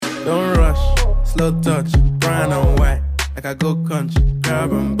Don't rush, slow touch, brown and white. Like I go country,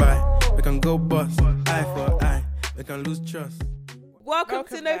 grab and buy. We can go bust, eye for eye. We can lose trust. Welcome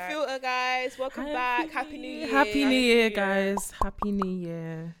to No Filter, guys. Welcome back. Happy New Year. Happy New Year, guys. Happy New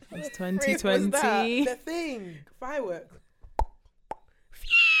Year. It's 2020. The thing. Fireworks.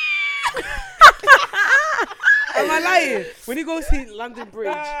 Am I lying? When you go see London Bridge,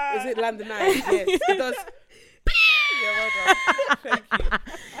 is it London Eye? Yes, it does. Yeah, well done. Thank you.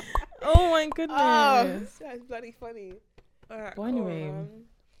 Oh my goodness. Oh, that's bloody funny. Alright, Well, anyway.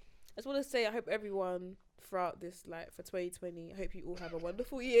 I just want to say I hope everyone throughout this, like, for 2020, I hope you all have a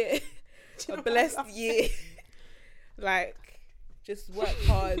wonderful year. A blessed year. Like, just work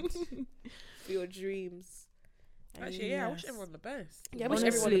hard for your dreams. And Actually, yeah, I wish everyone the best. Yeah, Honestly, I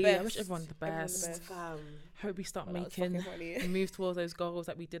wish everyone the best. I wish everyone the best. Fam. Hope we start Well, that was making fucking funny. move towards those goals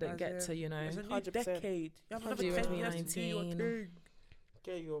that we didn't get to, you know. It's a new 100%. decade. You have another 100%. 10 years to do your 2019. thing.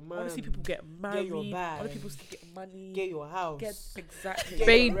 Get your I man. want to see people get married. your bag. Other people still get money. Get your house. Get exactly. Get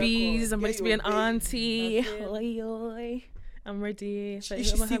Babies, your I'm record. ready to be Get an your auntie. That's it. Oi, oi. I'm ready. So You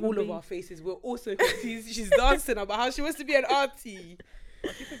should I'm see having all of baby. our faces. We're also confused. She's dancing about how she wants to be an auntie.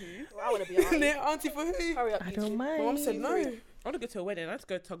 Well, I want to be an auntie. Auntie for who? Hurry up, I you don't two. mind. My mum said no. I I want to go to a wedding. Let's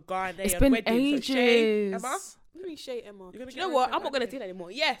go to Ghana. It's and been wedding. So Shay, ages. Emma? What do you mean, Shay Emma? You're gonna Do get you know married what? to I'm not going to that do that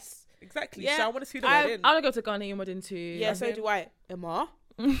anymore. Yes. Exactly. Yeah. So I want to see the I wedding. I want to go to Ghanaian wedding too. Yeah, so do I. Emma?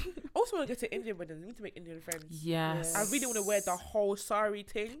 I also want to go to Indian weddings. I need to make Indian friends. Yes. I really want to wear the whole sari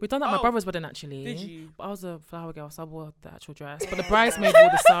thing. We've done that at my Oh, brother's wedding actually. Did you? But I was a flower girl, so I wore the actual dress. But the bridesmaid wore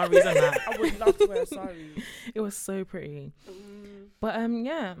the saris and that. I would love to wear a sari. It was so pretty. Mm. But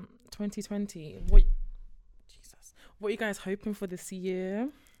yeah, 2020. What? Jesus. What are you guys hoping for this year?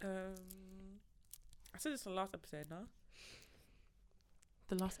 I said this in the last episode, no?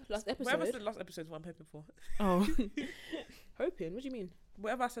 The last. Last Whatever I episode. said in the last episode is what I'm hoping for. Oh. Hoping? What do you mean?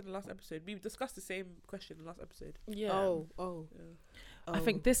 Whatever I said in the last episode, we discussed the same question in the last episode. Yeah. Oh. Yeah. I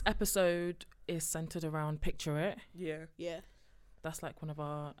think this episode is centered around Picture It. Yeah. Yeah. That's like one of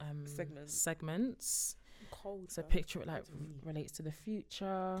our Segments. segments. Cold. So fam. Picture It like relates to the future,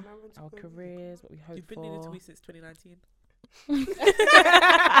 our careers, what we hope You've been for. needing to me since 2019.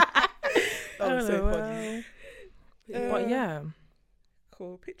 I don't so know, funny. But yeah,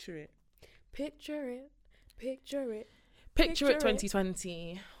 Cool. Picture it. Picture it. Picture it. Picture It Picture It.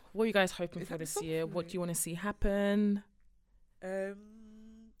 2020. What are you guys hoping Is for that the this song year? for What it? do you want to see happen?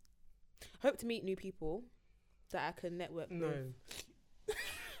 Hope to meet new people that I can network No. with.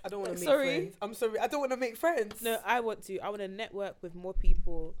 I don't want to make Sorry. friends. I'm sorry. I don't want to make friends. No, I want to network with more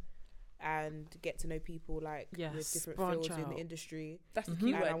people and get to know people like Yes, with different branch fields in out. the industry. That's the Mhm.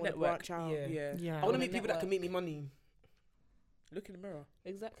 key And word. I wanna Network. branch out. Yeah. Yeah. I want wanna to meet people that can network. make me money. Look in the mirror.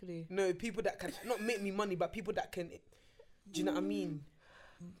 Exactly. No, people that can not make me money, but people that can. Do you know what I mean?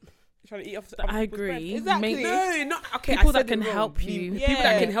 You're trying to eat off. I agree. Exactly. Make No, not okay. people I that said it can wrong. help you. People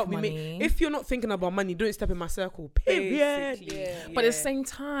that can make help me money. make. If you're not thinking about money, don't step in my circle. Period. Basically. Yeah. But at the same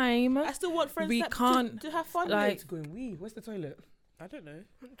time, I still want friends We that can't, to have fun like- It's going wee. Where's the toilet? I don't know.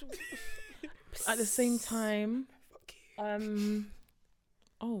 at the same time,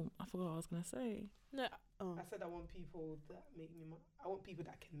 oh, I forgot what I was gonna say. with. No. Oh. I said I want people that make me. I want people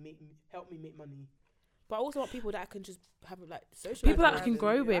that can help me make money. But I also want people that I can just have like social. People that I life can is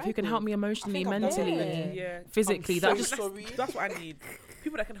grow with, who can life help is- me emotionally, I think I've done mentally, it. Yeah. physically. I'm That so just sorry. That's what I need.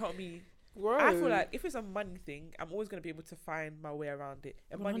 People that can help me. grow. I feel like if it's a money thing, I'm always gonna be able to find my way around it.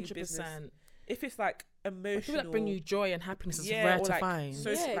 A money 100%. business. If it's like People emotional, that bring you joy and happiness is Yeah, rare or to like find. so-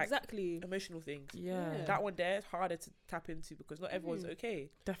 yeah, like- exactly. emotional things. Yeah, Yeah. That one there is harder to tap into because not everyone's Mhm. okay.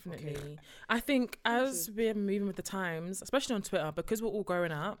 definitely. I think as we're moving with the times, especially on Twitter, because we're all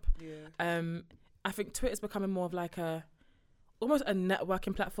growing up, Yeah. I think Twitter's becoming more of like almost a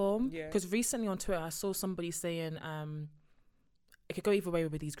networking platform. Yeah. Because recently on Twitter, I saw somebody saying, it could go either way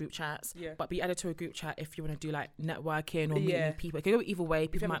with these group chats, Yeah. but be added to a group chat if you want to do like networking or meeting Yeah. new people. It could go either way. you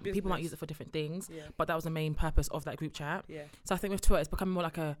People have a might business. use it for different things, Yeah. but that was the main purpose of that group chat. Yeah. So I think with Twitter, it's becoming more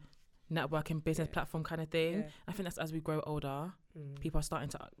like a networking business Yeah. platform kind of thing. Yeah. I think that's as we grow older, people are starting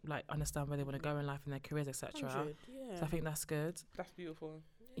to like understand where they want to go in life and their careers, etc. 100, yeah. So I think that's good. That's beautiful.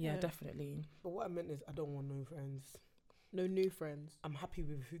 Yeah, Yeah. definitely. But what I meant is, I don't want no friends. No new friends. I'm happy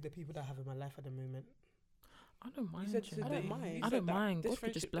with the people that I have in my life at the moment. I don't mind. said you know. I don't mind. I don't mind. This God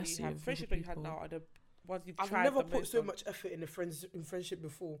could just friendship that bless you have- with Friendship other that you had people. now are the ones you've I've tried never the put most so on. much effort in friendship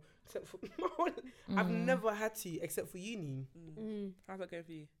before, except for I've Mm. never had to, except for uni. Mm. How's that going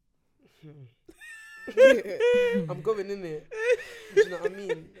for you? I'm going in it. Do you know what I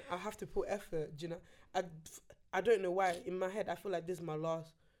mean? I have to put effort. Do you know? I don't know why. In my head, I feel like this is my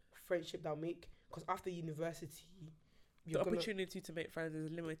last friendship that I'll make. Because after university, you're the gonna, opportunity to make friends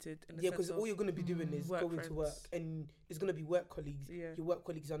is limited. In the yeah, sense because of all you're gonna be doing is work going to work, friends. and it's gonna be work colleagues. Yeah, Your work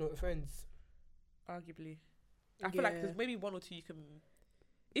colleagues are not friends. arguably. I feel like Yeah. there's maybe one or two you can.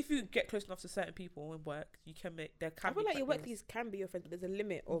 If you get close enough to certain people in work, you can make. There can. I feel be like your quite work colleagues can be your friends, but there's a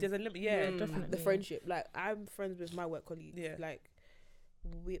limit of There's a limit. Yeah, Mm. definitely. the friendship. Like I'm friends with my work colleagues. Yeah. Like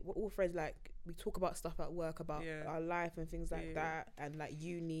we're all friends. Like we talk about stuff at work, about Yeah. our life and things like Yeah. that, and like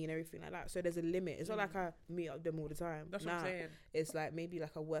uni and everything like that. So there's a limit. It's not like I meet up with them all the time. That's what I'm saying. It's like maybe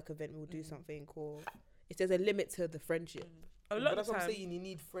like a work event we'll do Mm. something, or if there's a limit to the friendship. A But lot that's of what I'm time, saying. You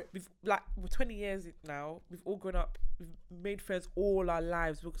need friends. we're 20 years now. We've all grown up. We've made friends all our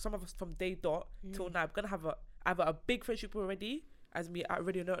lives. Some of us from day dot till now. We're gonna have either a big friendship already, as me. I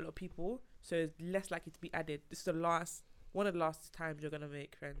already know a lot of people, so it's less likely to be added. This is one of the last times you're gonna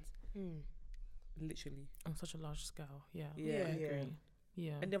make friends. Literally. On such a large scale. Yeah. Yeah. I Yeah. agree.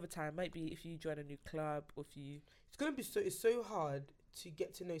 Yeah. Any other time might be if you join a new club or if you. It's gonna be it's so hard to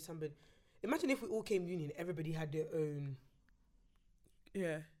get to know somebody. Imagine if we all came uni and everybody had their own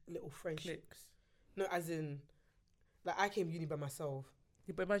Yeah. little friendships. Clicks. No, as in, like I came uni by myself.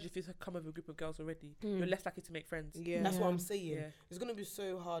 Yeah, but imagine if you come with a group of girls already, Mm. you're less likely to make friends. Yeah. That's what Yeah. I'm saying. Yeah. It's gonna be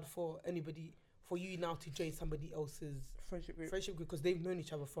so hard for you now to join somebody else's Friendship group. friendship group because they've known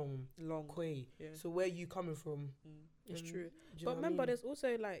each other from Long. Quay. Yeah. So where you coming from? Mm. It's And true. do you know But what I remember, mean? there's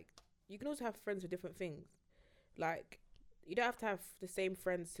also like you can also have friends with different things. Like you don't have to have the same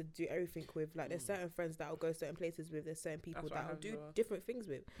friends to do everything with. Like there's certain friends that will go certain places with. There's certain people That's what I that will have do as well. different things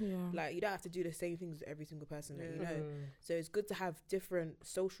with. Yeah. Like you don't have to do the same things with every single person that you Yeah. know. Mm. So it's good to have different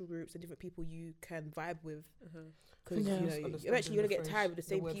social groups and different people you can vibe with. Uh-huh. Because Yeah. you know Understanding eventually you're the gonna get tired with the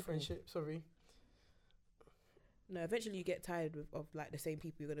same word people. Friendship, sorry. No, eventually you get tired of like the same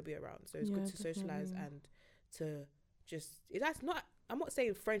people you're gonna be around. So it's Yeah, good to socialize definitely. and to just. That's not. I'm not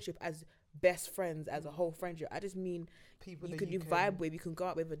saying friendship as best friends as a whole friendship. I just mean People you that can vibe with. You can go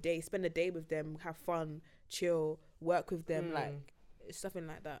out with a day, spend a day with them, have fun, chill, work with them. Mm. Like it's something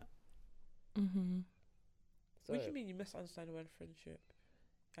like that. Mm-hmm. So What do you mean you misunderstand the word friendship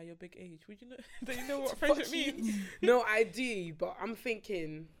at your big age? Would you know? Don't you know what friendship Fuck you. means? No, I do, but I'm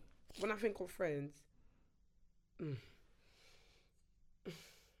thinking when I think of friends.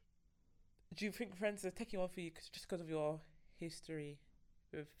 Do you think friends are taking on for you just because of your history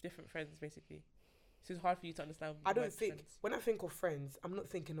with different friends, basically? So it's hard for you to understand. I the don't word think friends. when I think of friends, I'm not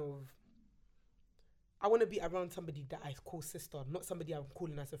thinking of. I want to be around somebody that I call sister, not somebody I'm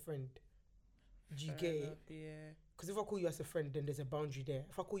calling as a friend. Do you Fair get enough, it? Yeah, Because if I call you as a friend, then there's a boundary there.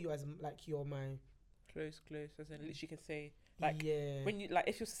 If I call you as like you're my, close, as in literally you can say like yeah, when you like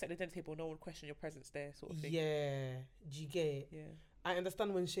if you're sat at the dinner table, no one would question your presence there, sort of thing. yeah. Do you get it? Yeah. I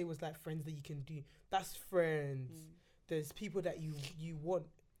understand when Shay was like friends that you can do. That's friends. Mm. There's people that you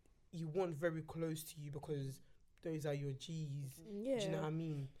want very close to you because those are your G's. yeah, Do you know what I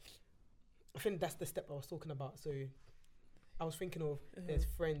mean? I think that's the step I was talking about. So I was thinking of there's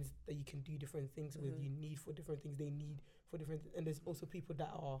friends that you can do different things with. Mhm. You need for different things. They need for different, and there's also people that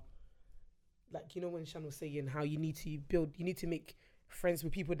are like, you know, when Shan was saying how you need to make friends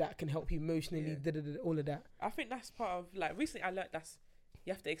with people that can help you emotionally, Yeah. all of that. I think that's part of like recently I learned that's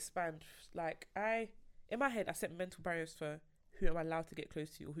you have to expand. Like in my head I set mental barriers for who am I allowed to get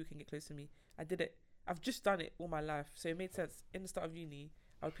close to or who can get close to me. I did it. I've just done it all my life, so it made sense. In the start of uni,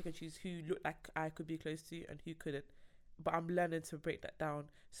 I would pick and choose who looked like I could be close to and who couldn't. But I'm learning to break that down.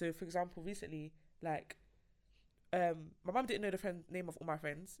 So for example, recently, like, my mum didn't know the name of all my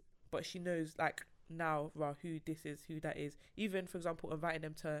friends, but she knows like now, who this is, who that is. Even for example, inviting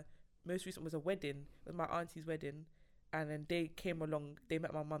them to most recent was a wedding, it was my auntie's wedding, and then they came along. They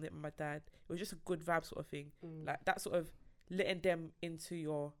met my mum, they met my dad. It was just a good vibe sort of thing. Like that sort of letting them into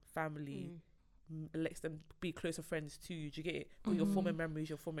your family lets them be closer friends to you. Do you get it? With your former memories,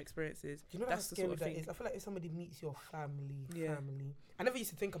 your former experiences. Do you know That's how the scary sort of that thing. is? I feel like if somebody meets your family, Yeah. I never used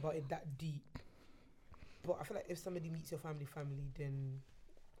to think about it that deep. But I feel like if somebody meets your family, then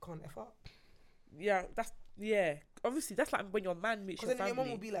can't F up. Yeah, obviously that's like when your man meets Because your then your family.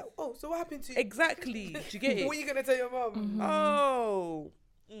 mum will be like, oh, so what happened to you? Exactly. Do you get it? What are you going to tell your mum? Mm-hmm. Oh.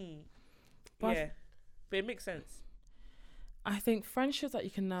 But Yeah. But it makes sense. I think friendships that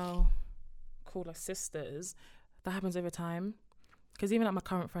you can now call as sisters, that happens over time. Because even at my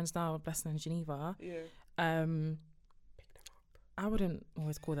current friends now, Blessing and Geneva, Yeah. I wouldn't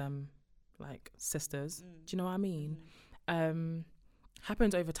always call them like sisters. Mm. Do you know what I mean?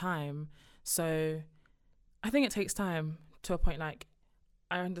 Happens over time. So I think it takes time to a point. Like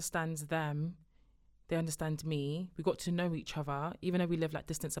I understand them, they understand me. We got to know each other, even though we live like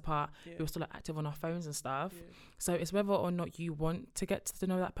distance apart. Yeah. We were still like active on our phones and stuff. Yeah. So it's whether or not you want to get to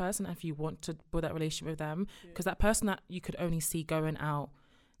know that person, and if you want to build that relationship with them, Yeah. because that person that you could only see going out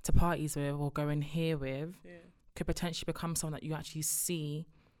to parties with or going here with Yeah. could potentially become someone that you actually see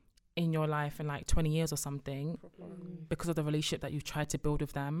in your life in like 20 years or something, Proper. because of the relationship that you've tried to build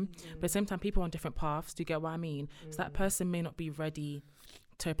with them. But at the same time, people are on different paths. Do you get what I mean? So that person may not be ready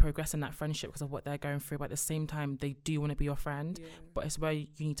to progress in that friendship because of what they're going through, but at the same time, they do want to be your friend. Yeah. But it's where you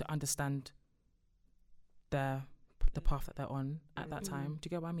need to understand the path that they're on at that time. Do you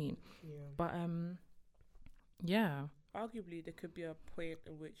get what I mean? Yeah. But yeah, Arguably, there could be a point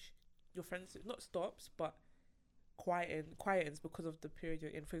in which your friendship not stops, but quietens because of the period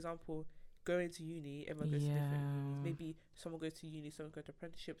you're in. For example, going to uni, everyone goes to different unis. Yeah. Maybe someone goes to uni, someone goes to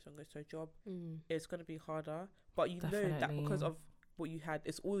apprenticeship, someone goes to a job. Mm. It's going to be harder, but you know that Definitely. because of what you had,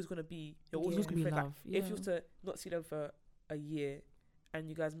 it's always going to be, you're always Yeah. going to be friends. Like, love. if you were to not see them for a year and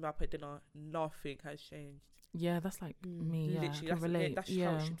you guys meet up at dinner, nothing has changed. Yeah, that's like me. Yeah, Literally, I can relate. that's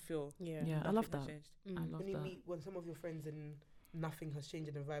yeah, how it should feel. Yeah. yeah, I Nothing love has that. changed. I Mm. love When you that. meet when some of your friends and nothing has changed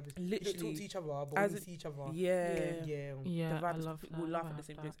in the vibe, you don't talk Literally, to each other, but as when you it- see each other, yeah. yeah, Yeah, The I vibes, love people that. laugh I at the love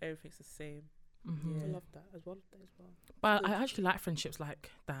same that. place. Everything's the same. Mhm. I Yeah. love that as well. But Good. I actually like friendships like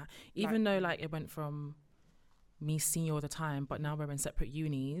that, even though like it went from me seeing you all the time, but now we're in separate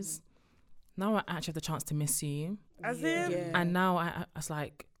unis. Now I actually have the chance to miss you, As yeah. in, Yeah. and now I was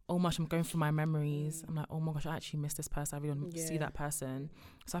like, oh my gosh, I'm going through my memories. I'm like, oh my gosh, I actually miss this person. I really want to see Yeah. that person.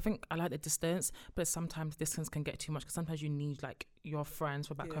 So I think I like the distance, but sometimes distance can get too much because sometimes you need like your friends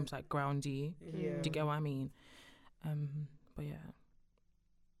from back Yeah. home to like ground you. Yeah. Do you get what I mean? But yeah.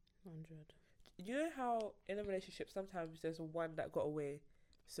 100. you know how in a relationship sometimes there's one that got away.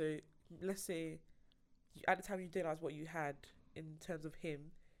 So let's say at the time you didn't realize what you had in terms of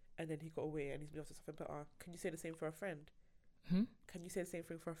him, and then he got away and he's moved on to something better. Can you say the same for a friend? Hmm? Can you say the same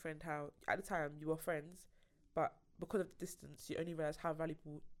thing for a friend? How at the time you were friends, but because of the distance, you only realize how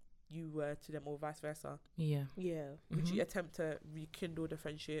valuable you were to them, or vice versa. Yeah. Yeah. Would Mhm. you attempt to rekindle the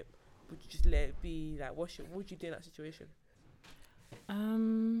friendship? Would you just let it be? Like, what would you do in that situation?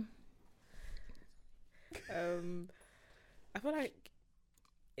 I feel like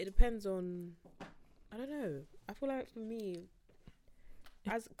it depends on. I don't know. I feel like for me,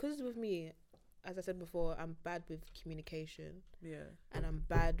 because with me, as I said before, I'm bad with communication Yeah, and I'm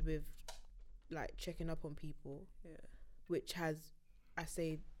bad with like checking up on people, yeah, which has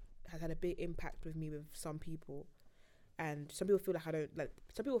had a big impact with me with some people, and some people feel like I don't like.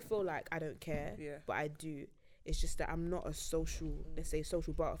 Some people feel like I don't care, yeah. but I do. It's just that I'm not a social, let's say,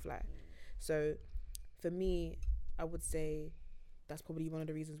 social butterfly. So for me, I would say that's probably one of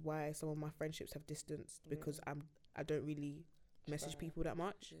the reasons why some of my friendships have distanced, because I don't really message people that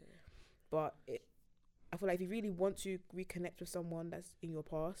much. Yeah. But I feel like if you really want to reconnect with someone that's in your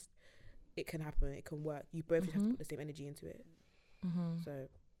past, it can happen. It can work. You both just have to Mhm. put the same energy into it. Mm-hmm. So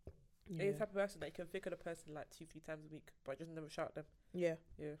Are you the type of person that you can think of the person like 2-3 times a week, but just never shout them? yeah,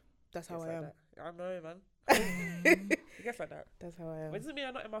 Yeah, that's how Gets I like am. that. I know, man. It gets like that. That's how I am. But it doesn't mean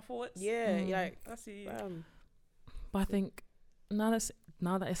I'm not in my thoughts. Yeah, Mm. like I see. But I think now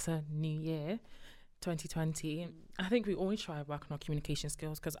that it's a new year, 2020, I think we all need to try work on our communication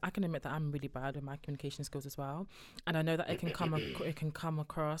skills, because I can admit that I'm really bad with my communication skills as well, and I know that it can come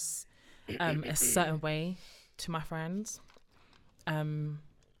across a certain way to my friends,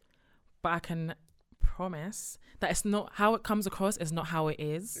 but I can promise that it's not how it comes across is not how it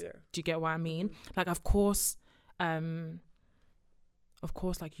is. Yeah. Do you get what I mean? Like, of course,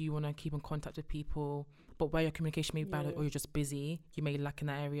 like you want to keep in contact with people, but where your communication may be bad, Yeah. or you're just busy, you may lack in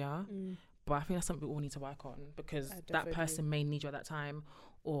that area. Mm. But I think that's something we all need to work on, because I that definitely person may need you at that time,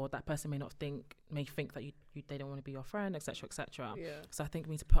 or that person may think that you they don't want to be your friend, etc., etc. Yeah. So I think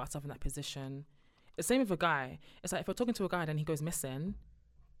we need to put ourselves in that position. The same with a guy. It's like if you're talking to a guy, then he goes missing.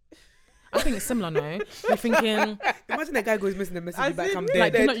 I think it's similar, no? You're thinking, Imagine that guy goes missing and message you As back, in, I'm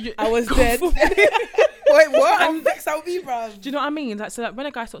like, dead. I was Go dead. for- Wait, what? I'm vexed out me, bruv. Do you know what I mean? Like, so that when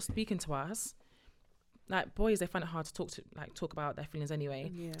a guy starts speaking to us, like, boys, they find it hard to talk about their feelings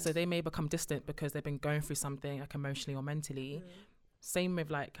anyway. Yeah. So they may become distant because they've been going through something, like, emotionally or mentally. Same with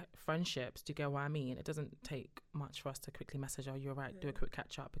like friendships. Do you get what I mean? It doesn't take much for us to quickly message, "Oh, you're right," do a quick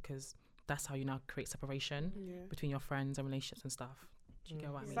catch up, because that's how you now create separation Yeah. between your friends and relationships and stuff. Do you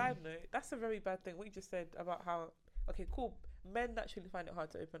get what I mean? Side note, that's a very bad thing. What you just said about how, okay, cool, men naturally find it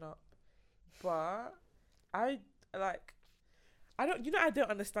hard to open up, but I don't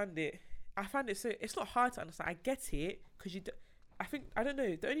understand it. I find it so, it's not hard to understand. I get it, because I don't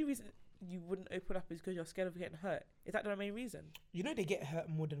know, the only reason you wouldn't open up is because you're scared of getting hurt. Is that the main reason? You know they get hurt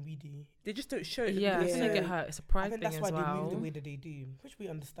more than we do. They just don't show it. Yeah, I think they Yeah. get hurt. It's a I pride think thing that's as why they well. move the way that they do, which we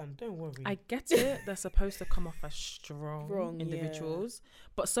understand. Don't worry. I get it. They're supposed to come off as strong, Strong, yeah. individuals,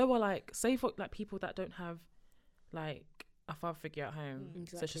 but so are like, say for like people that don't have like a father figure at home. So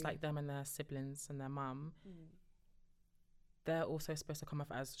it's just Exactly. like them and their siblings and their mum. Mm. They're also supposed to come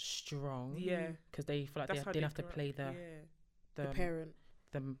off as strong. Yeah. Because they feel like That's they how didn't they have to grow up. play the The parent.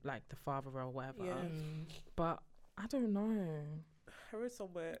 like the father role, whatever. Yeah. But I don't know. I read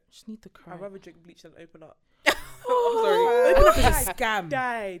somewhere, Just need to cry. I'd rather drink bleach than open up. Sorry. Open up is a scam.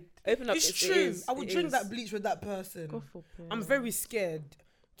 Died. Open up. It's it true. is, I would it drink is. that bleach with that person. God forbid. I'm very scared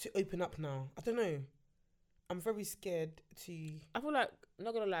to open up now. I don't know. I'm very scared to. I feel like, I'm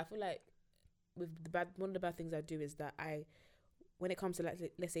not gonna lie, I feel like with one of the bad things I do is that when it comes to, like,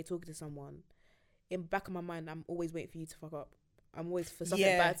 let's say talking to someone, in back of my mind, I'm always waiting for you to fuck up. I'm always for something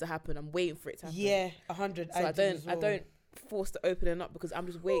Yeah. bad to happen. I'm waiting for it to happen. Yeah, 100. So I do as don't well. force the opening up because I'm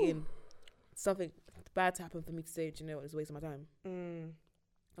just waiting something bad to happen for me to say, do you know what, it's a waste of my time.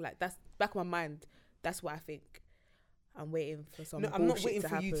 Like, that's back of my mind. That's what I think. I'm waiting for some No, I'm not bullshit waiting to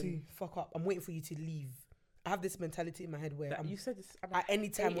for happen. you to fuck up. I'm waiting for you to leave. I have this mentality in my head where That I'm, you said this. And at any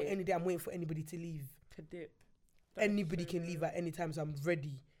time or hate it. any day, I'm waiting for anybody to leave. To dip. That's Anybody so can leave at any time, so I'm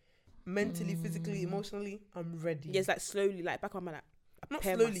ready. Mentally, physically, emotionally, I'm ready. Yeah, it's like slowly, like back of my mind, I Not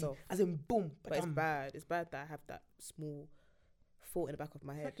prepare slowly, myself. as in boom. But it's badam. bad. It's bad that I have that small thought in the back of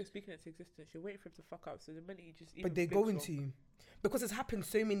my It's head. like you're speaking into existence. You're waiting for him to fuck up. So the minute you just. But even they're think going so- to. Because it's happened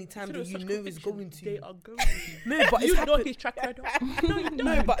so many times So that there's you such know it's conviction. going to. They are going to. No, but it's You know happened. his track record. No, you don't.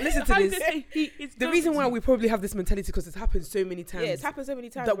 No, but listen to How you this. gonna say he is The going reason why to? we probably have this mentality because it's happened so many times. Yeah, it's happened so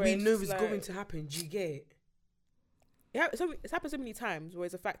many times that where we it's know just is like- going to happen. Do you get it? Yeah, so it's happened so many times where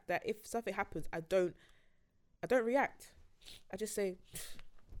it's a fact that if something happens, I don't react. I just say,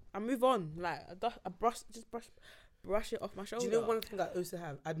 I move on. Like I brush it off my shoulder. Do you know one thing I also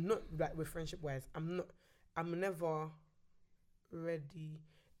have? I'm not like with friendship wise. I'm never ready.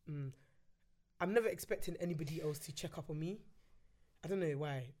 I'm never expecting anybody else to check up on me. I don't know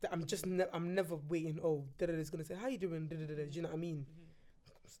why. I'm never waiting. Oh, is gonna say how you doing? Do you know what I mean?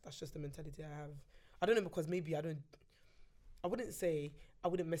 That's just the mentality I have. I don't know because maybe I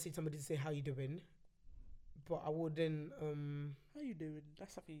wouldn't message somebody to say how you doing, but I wouldn't. How you doing?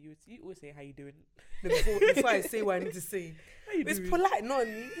 That's something you always say. How you doing? No, before I say what I need to say, How you it's doing? polite, not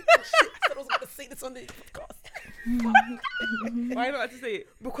me. Shit, I said I was gonna say this on the podcast Why not to say it?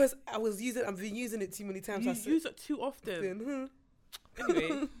 because I've been using it too many times. You I said, use it too often.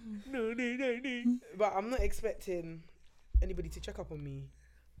 Anyway, no. but I'm not expecting anybody to check up on me.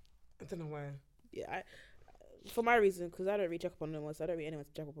 I don't know why. Yeah, for my reason, because I don't really check up on anyone, so I don't really anyone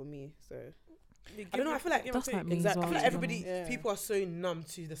to check up on me. So I don't know. I feel like That's like me as Exactly. well. I feel like to be everybody, Yeah. people are so numb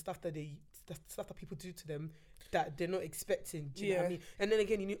to the stuff that people do to them that they're not expecting. Do you know what I Yeah. mean? And then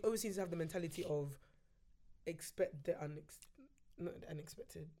again, you always need to have the mentality of expect the not the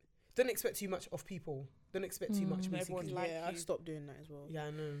unexpected. Don't expect too much of people. Don't expect too much, Mm. basically. Everyone's like yeah, I you. stopped doing that as well. Yeah,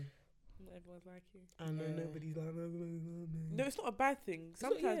 I know. Not everyone's like you. I know Yeah. nobody's like. No, it's not a bad thing. not-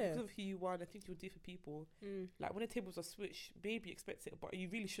 Sometimes yeah. because of who you are and the things you do for people, like when the tables are switched, maybe expect it, but you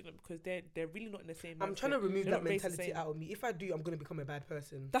really shouldn't because they're really not in the same. I'm trying to mindset. remove They're that not raised the mentality same. out of me. If I do, I'm gonna become a bad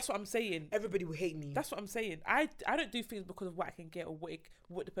person. That's what I'm saying. Everybody will hate me. That's what I'm saying. I don't do things because of what I can get or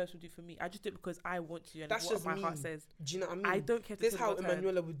what the person will do for me. I just do it because I want to and That's what just my heart me. says. Do you know what I mean? I don't care. to This is put how it on time.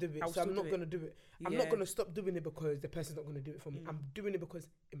 Emanuela would do it, I will so I'm still not do gonna do it. I'm Yeah. not gonna stop doing it because the person's not gonna do it for me. Mm. I'm doing it because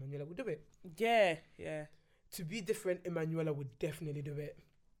Emanuela would do it. Yeah. To be different, Emanuela would definitely do it.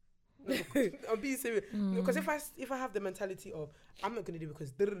 I'm being serious. Mm. Because if I have the mentality of I'm not gonna do it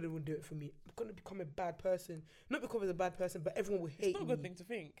because they will do it for me, I'm gonna become a bad person. Not because I'm a bad person, but everyone will hate It's not a good me. thing to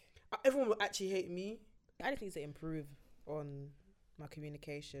think. Everyone will actually hate me. I just need to improve on my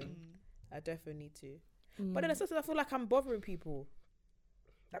communication. Mm. I definitely need to. Mm. But then it's also, I feel like I'm bothering people.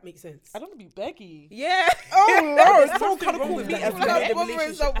 That makes sense. I don't want to be beggy. Yeah. There's so nothing wrong with that. I If feel you know like the bothering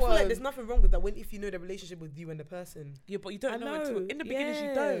relationship, I feel someone. like there's nothing wrong with that if you know the relationship with you and the person. Yeah, but you don't I know until know, in the beginning you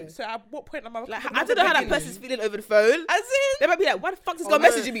yeah. don't. So at what point am I? Like, But I not don't know the how that beginning. person's feeling over the phone. As in, They might be like, why the fuck this Oh, girl no.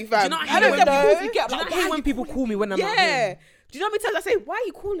 messaging me, Do fam? you know how I don't many know. calls you get? Do you Like, know why how when you people call me when I'm at Yeah. home? Do you know how many times I say, why are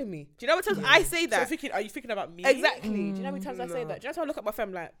you calling me? Do you know how many times I say so that? are you thinking about me? Exactly. Do you know how many times I say No. that? Do you know how I look at my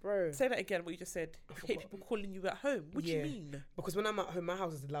fam like, bro? Say that again. What you just said. You hate people calling you at home. What do you Yeah. mean? Because when I'm at home, my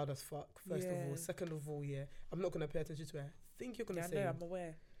house is loud as fuck. First of Yeah. all, second of all, yeah, I'm not gonna pay attention to it. I think you're gonna Yeah, I say know. I'm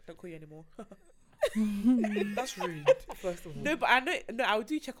aware. Don't call you anymore. that's rude. First of all, No, but I know. No, I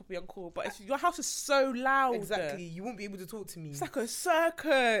do check up on your call. But it's, your house is so loud. exactly. You won't be able to talk to me. It's like a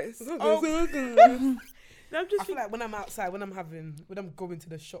circus. It's like a Oh, circus. No, I'm I just feel like when I'm outside, when I'm going to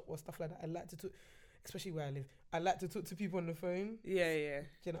the shop or stuff like that, I like to talk, especially where I live. I like to talk to people on the phone. yeah. Do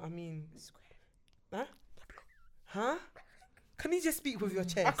you know what I mean? Huh? Can you just speak with your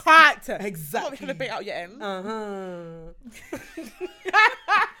chest? I can't. I'm Exactly. not trying to bait out your end.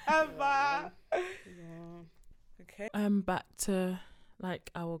 Okay. Back to like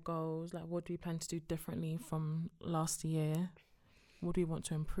our goals. Like, what do we plan to do differently from last year? What do we want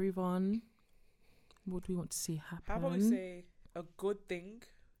to improve on? What do we want to see happen? How about we say a good thing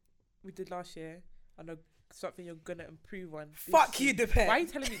we did last year and something you're gonna improve on? this Fuck you, year? Depet. Why are you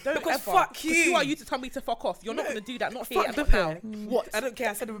telling me? Don't Because ever. fuck 'Cause you. Who are you to tell me to fuck off? You're not No. gonna do that. Not Fuck here. the Not now. pair. What? I don't care.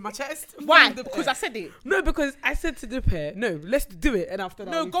 I said it with my chest. Why? Fuck the Because pair. I said it. No, because I said to the pair, no, let's do it. And after that,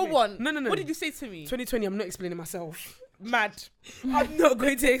 No, I'll go explain. on. No. What did you say to me? 2020, I'm not explaining myself. Mad. I'm not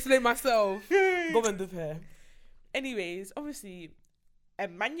going to explain myself. Go on, the pair. Anyways, obviously,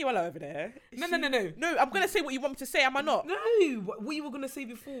 Manuela over there. No. No, I'm gonna say what you want me to say. Am I not? No, what you were going to say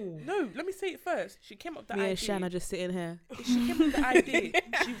before. No, let me say it first. She came up with the Me idea. and Shanna just sitting here. She came up with the idea.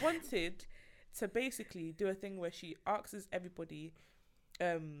 She wanted to basically do a thing where she asks everybody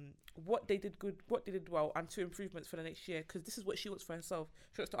what they did good, what they did well, and 2 improvements for the next year. Because this is what she wants for herself.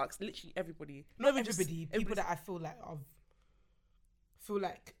 She wants to ask literally everybody. Not even just- everybody. People that I feel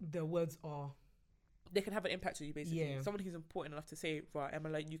like their words are. they can have an impact on you, basically. Yeah. Someone who's important enough to say, right, Emma,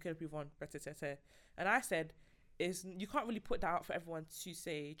 like, you can improve on better. And I said, you can't really put that out for everyone to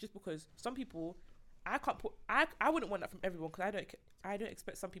say, just because some people, I wouldn't want that from everyone, because I don't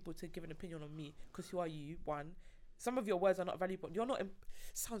expect some people to give an opinion on me, because who are you? One, some of your words are not valuable. You're not,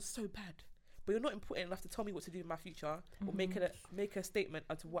 sounds so bad, but you're not important enough to tell me what to do in my future, or make a statement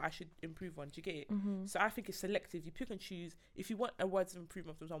as to what I should improve on. Do you get it? So I think it's selective. You pick and choose. If you want a words of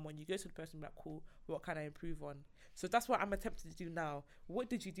improvement from someone, you go to the person and be like, cool, what can I improve on? So that's what I'm attempting to do now. What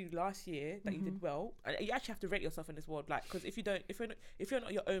did you do last year that you did well? And you actually have to rate yourself in this world, like, because if you're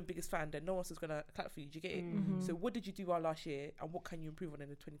not your own biggest fan, then no one else is gonna clap for you. Do you get it? So what did you do well last year, and what can you improve on in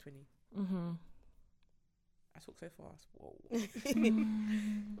the 2020? I talk so fast. Whoa.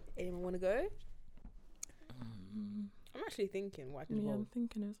 Anyone want to go? I'm actually thinking what I did Yeah, well I'm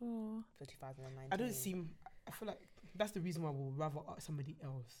thinking as well. for 2019. I feel like that's the reason why I would rather ask somebody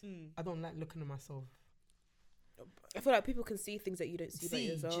else. I don't like looking at myself. I feel like people can see things that you don't see, about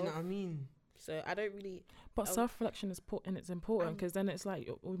yourself. Do you know what I mean? So I don't really. But Oh. self-reflection is important because then it's like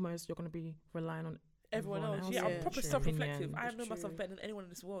you're going to be relying on Everyone else. else's Yeah, I'm Yeah. proper True. self-reflective. opinion. I It's know myself true. better than anyone in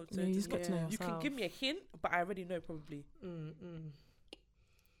this world. So Yeah, you it's just get to know Yeah. yourself. you can give me a hint, but I already know probably. Go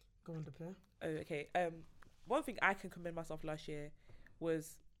on, the pair. Oh, okay. One thing I can commend myself last year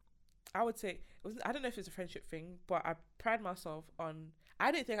was, I would say, I don't know if it's a friendship thing, but I pride myself on.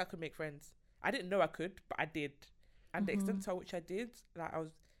 I didn't think I could make friends. I didn't know I could, but I did. And the extent to which I did, like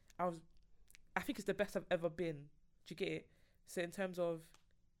I think it's the best I've ever been. Do you get it? So in terms of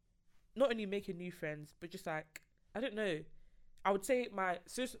not only making new friends, but just like, I don't know. I would say my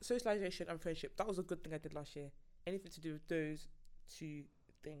socialization and friendship, that was a good thing I did last year. Anything to do with those 2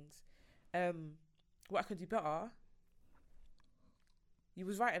 things. What I can do better, you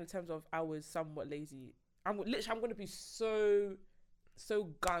was right in terms of I was somewhat lazy. I'm going to be so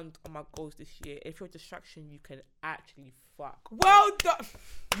gunned on my goals this year. If you're a distraction, you can actually fuck. Well done.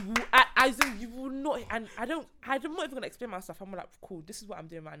 You will not, and I'm not even gonna explain myself. I'm like, cool, this is what I'm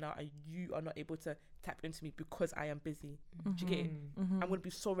doing right now, and you are not able to tap into me because I am busy. Do you get it? I'm gonna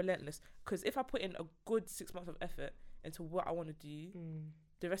be so relentless, because if I put in a good 6 months of effort into what I want to do,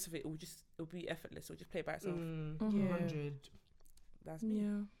 the rest of it will be effortless. It'll just play by itself. 100. That's me.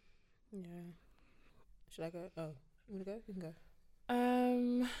 Yeah. Should I go? Oh, you wanna go? You can go.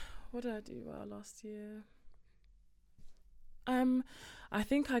 What did I do well last year? I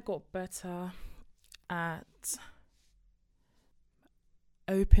think I got better at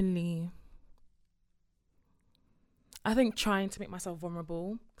openly. I think trying to make myself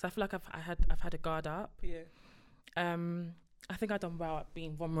vulnerable, because I feel like I've had a guard up. Yeah. I think I've done well at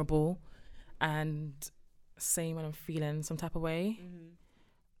being vulnerable and saying when I'm feeling some type of way.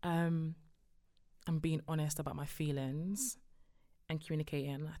 And being honest about my feelings and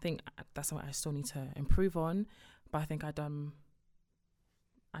communicating. I think that's what I still need to improve on, but I think I done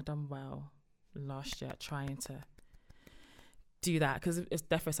well last year at trying to do that, because it's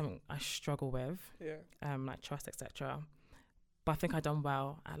definitely something I struggle with. Yeah. Like trust, etc. But I think I done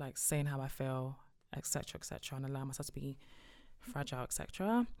well at like saying how I feel, etc., and allow myself to be fragile,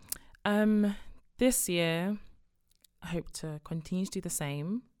 etc. This year, I hope to continue to do the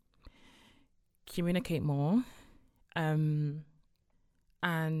same, communicate more, and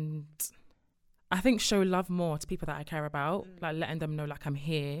I think show love more to people that I care about, like letting them know like I'm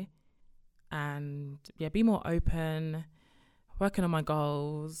here and yeah, be more open, working on my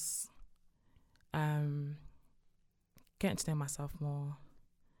goals, getting to know myself more,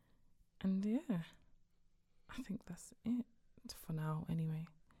 and yeah, I think that's it for now anyway.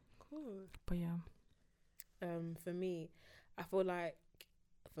 Cool. But yeah, For me, I feel like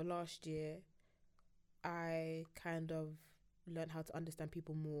for last year, I kind of learned how to understand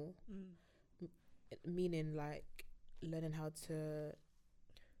people more. Meaning like learning how to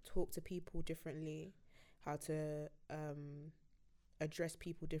talk to people differently, how to address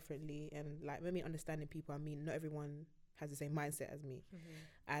people differently, and like when me understanding people, I mean not everyone has the same mindset as me,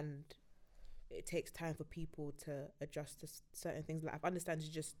 and it takes time for people to adjust to certain things. Like I've understand to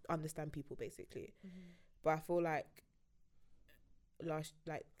just understand people basically, but I feel like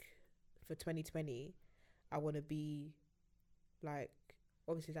for 2020, I want to be like,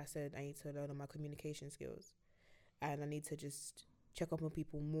 obviously like I said, I need to learn on my communication skills, and I need to just check up on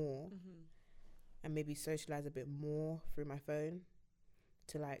people more, and maybe socialize a bit more through my phone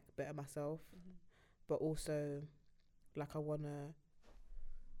to like better myself. But also like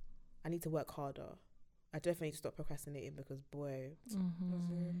I need to work harder. I definitely need to stop procrastinating, because boy,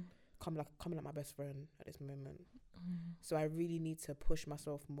 coming like my best friend at this moment. So I really need to push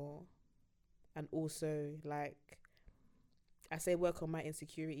myself more, and also like I say work on my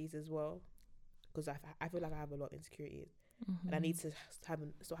insecurities as well, because I feel like I have a lot of insecurities, and I need to stop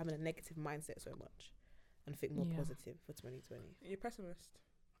having a negative mindset so much and think more positive for 2020. You're a pessimist.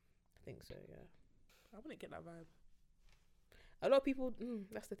 I think so, yeah. I wouldn't get that vibe. A lot of people,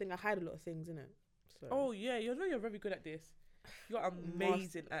 that's the thing, I hide a lot of things, innit? So Oh yeah, you're very good at this. You're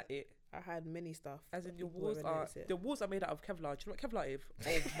amazing at it. I hide many stuff. As in, your People walls never are notice it. the walls are made out of Kevlar. Do you know what Kevlar is?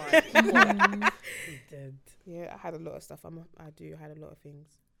 Oh my god. Dead. Yeah, I had a lot of stuff. I do hide a lot of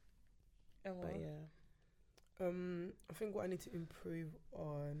things. But yeah. I think what I need to improve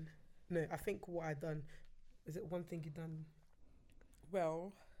on. No, I think what I done. Is it one thing you done?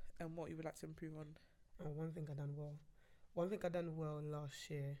 Well, and what you would like to improve on? One thing I done well. One thing I done well last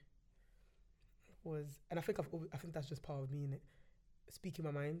year was, and I think that's just part of me, innit? Speaking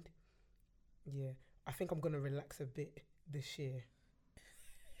my mind. Yeah, I think I'm gonna relax a bit this year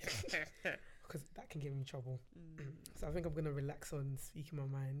because that can get me in trouble. So I think I'm gonna relax on speaking my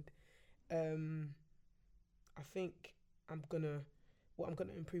mind. I think what I'm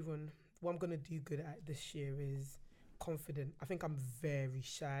gonna improve on, what I'm gonna do good at this year is confident. I think I'm very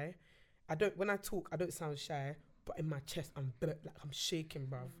shy. When I talk, I don't sound shy, but in my chest, I'm shaking,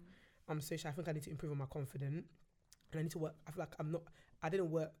 bruv. I'm so shy. I think I need to improve on my confidence, and I need to work. I feel like I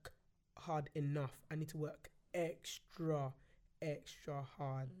didn't work hard enough. I need to work extra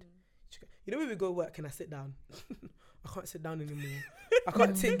hard. You know when we go work and I sit down? I can't sit down anymore. I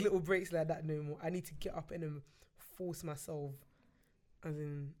can't take little breaks like that no more. I need to get up and then force myself, and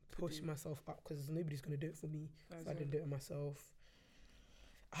then push myself up, because nobody's going to do it for me if I didn't do it myself.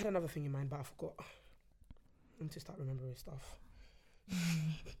 I had another thing in mind, but I forgot. I need to start remembering stuff.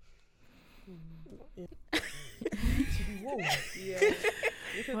 Whoa. Yeah.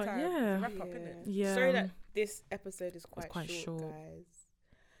 But Time. yeah. Wrap up, innit? Yeah. Sorry that this episode is quite short, short. guys.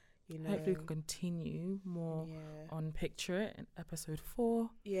 You know. Hopefully we can continue more on Picture It in episode 4.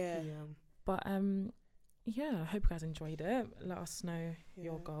 Yeah. But yeah, I hope you guys enjoyed it. Let us know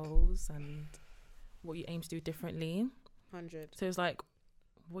your goals and what you aim to do differently. 100. So it's like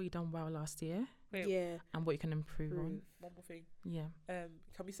what you done well last year Wait, Yeah. and what you can improve on. one more thing. Yeah.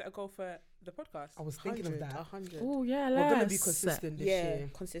 Can we set a goal for the podcast? I was thinking of that. 100. Oh yeah, We're gonna be let's. consistent this Yeah, year.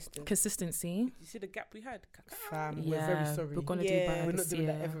 consistent. Consistency. You see the gap we had? Fam, Yeah, we're very sorry. we're gonna Yeah. do better We're not this doing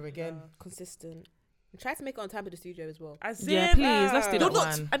year. that ever again. Consistent. Try to make it on time at the studio as well. As Yeah, in, please, let's do you're that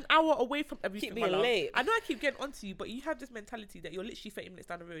not one. an hour away from everything. Keep my being love. late. I know I keep getting onto you, but you have this mentality that you're literally 30 minutes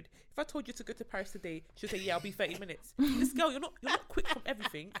down the road. If I told you to go to Paris today, she'll say, "Yeah, I'll be 30 minutes." This girl, you're not quick from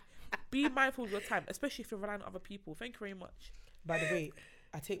everything. Be mindful of your time, especially if you're relying on other people. Thank you very much. By the way,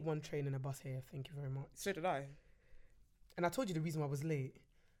 I take one train and a bus here. Thank you very much. So did I. And I told you the reason why I was late.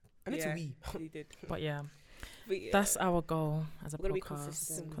 I need to wee. You did. But yeah, But yeah. that's our goal as a We're gonna be podcast.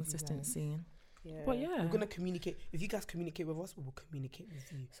 consistent. Consistency. Yeah. But yeah, We're gonna communicate. If you guys communicate with us, we will communicate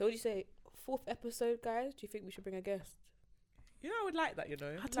with you. So what do you say? 4th episode, guys? Do you think we should bring a guest? You know, I would like that, you know.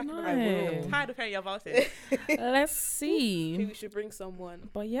 I Like don't an- know. I'm tired of hearing your voices. let's I think see. we should bring someone.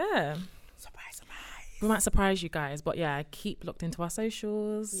 But yeah, Surprise. we might surprise you guys. But yeah, keep locked into our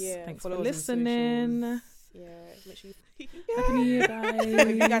socials. Yeah, Thanks for Follow us on listening. socials. Yeah. Make sure you Happy New Year, Hope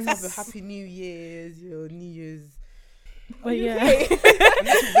you guys have a guys. happy New Year's, your New Year's. But yeah,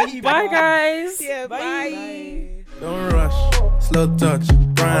 Bye, bye guys. Yeah, bye. Don't rush, slow touch,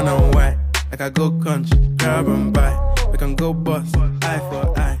 brown and white. Like I go country, grab and buy. We can go bust, eye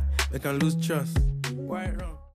for eye. we can lose trust.